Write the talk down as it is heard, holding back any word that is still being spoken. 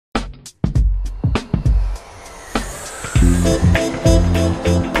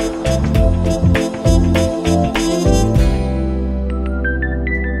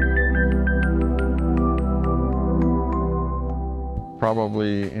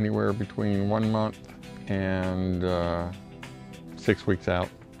probably anywhere between 1 month and 6 weeks out.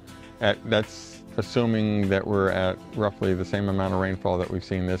 That's assuming that we're at roughly the same amount of rainfall that we've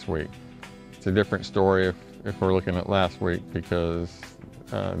seen this week. It's a different story if we're looking at last week, because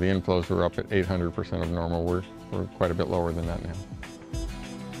the inflows were up at 800% of normal. We're quite a bit lower than that now.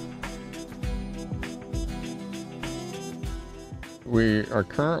 We are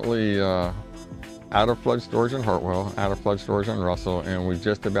currently out of flood storage in Hartwell, out of flood storage on Russell, and we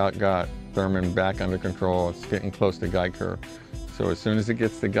just about got Thurman back under control. It's getting close to guide curve. So as soon as it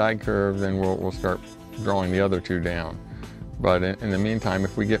gets to guide curve, then we'll start drawing the other two down. But in the meantime,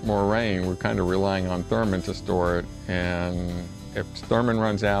 if we get more rain, we're kind of relying on Thurman to store it. And if Thurman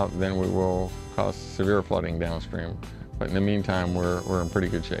runs out, then we will cause severe flooding downstream. But in the meantime, we're in pretty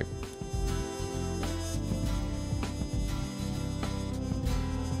good shape.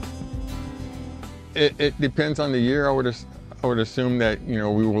 It depends on the year. I would assume that, you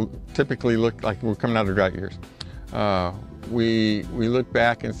know, we will typically look like we're coming out of drought years. We look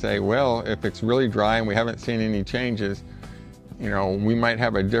back and say, well, if it's really dry and we haven't seen any changes, you know, we might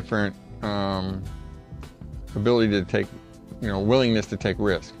have a different ability to take, you know, willingness to take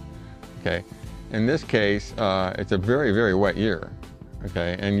risk. Okay, in this case, it's a very, very wet year.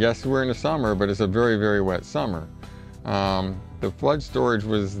 Okay, and yes, we're in the summer, but it's a very, very wet summer. The flood storage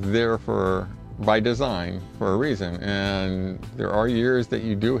was there by design for a reason, and there are years that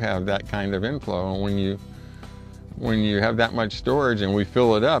you do have that kind of inflow, and when you have that much storage and we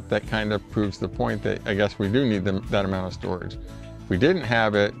fill it up, that kind of proves the point that I guess we do need that amount of storage. If we didn't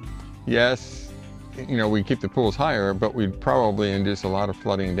have it, yes, you know, we keep the pools higher, but we'd probably induce a lot of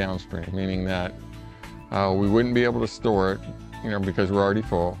flooding downstream, meaning that we wouldn't be able to store it, you know, because we're already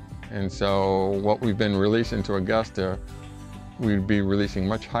full. And so what we've been releasing to Augusta, we'd be releasing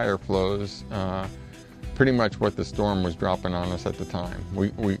much higher flows, pretty much what the storm was dropping on us at the time.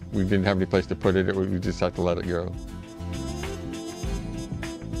 We didn't have any place to put it, we just had to let it go.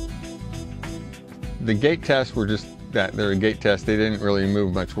 The gate tests were just that, they're a gate test. They didn't really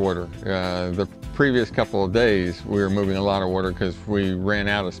move much water. The previous couple of days we were moving a lot of water because we ran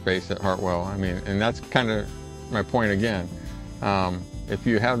out of space at Hartwell. I mean, and that's kind of my point again. If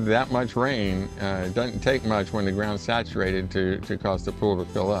you have that much rain, it doesn't take much when the ground's saturated to cause the pool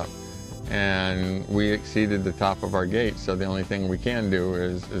to fill up. And we exceeded the top of our gate, so the only thing we can do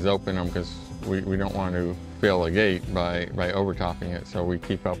is open them, because we don't want to fill a gate by overtopping it, so we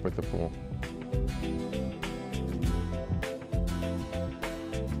keep up with the pool.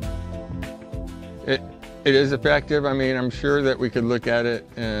 It is effective. I mean, I'm sure that we could look at it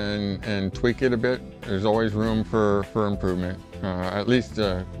and tweak it a bit. There's always room for improvement, at least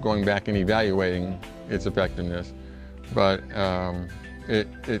going back and evaluating its effectiveness. But it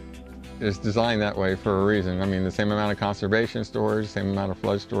is designed that way for a reason. I mean, the same amount of conservation storage, same amount of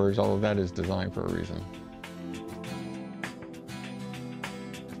flood storage, all of that is designed for a reason.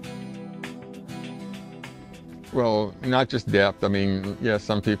 Well, not just depth. I mean, yes,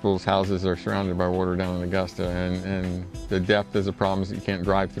 some people's houses are surrounded by water down in Augusta, and the depth is a problem, so you can't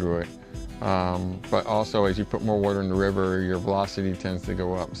drive through it. But also, as you put more water in the river, your velocity tends to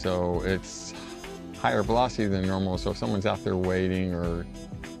go up. So it's higher velocity than normal. So if someone's out there wading or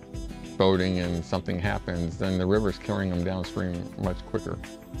boating and something happens, then the river's carrying them downstream much quicker.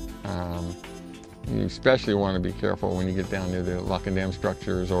 You especially want to be careful when you get down near the lock and dam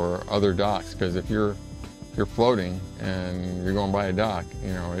structures or other docks, because if you're floating and you're going by a dock,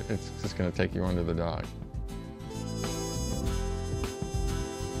 you know, it's just going to take you under the dock.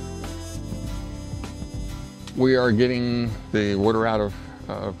 We are getting the water out of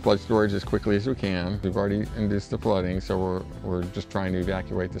flood storage as quickly as we can. We've already induced the flooding, so we're just trying to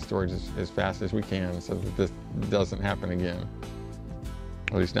evacuate the storage as fast as we can so that this doesn't happen again,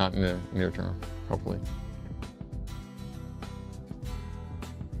 at least not in the near term, hopefully.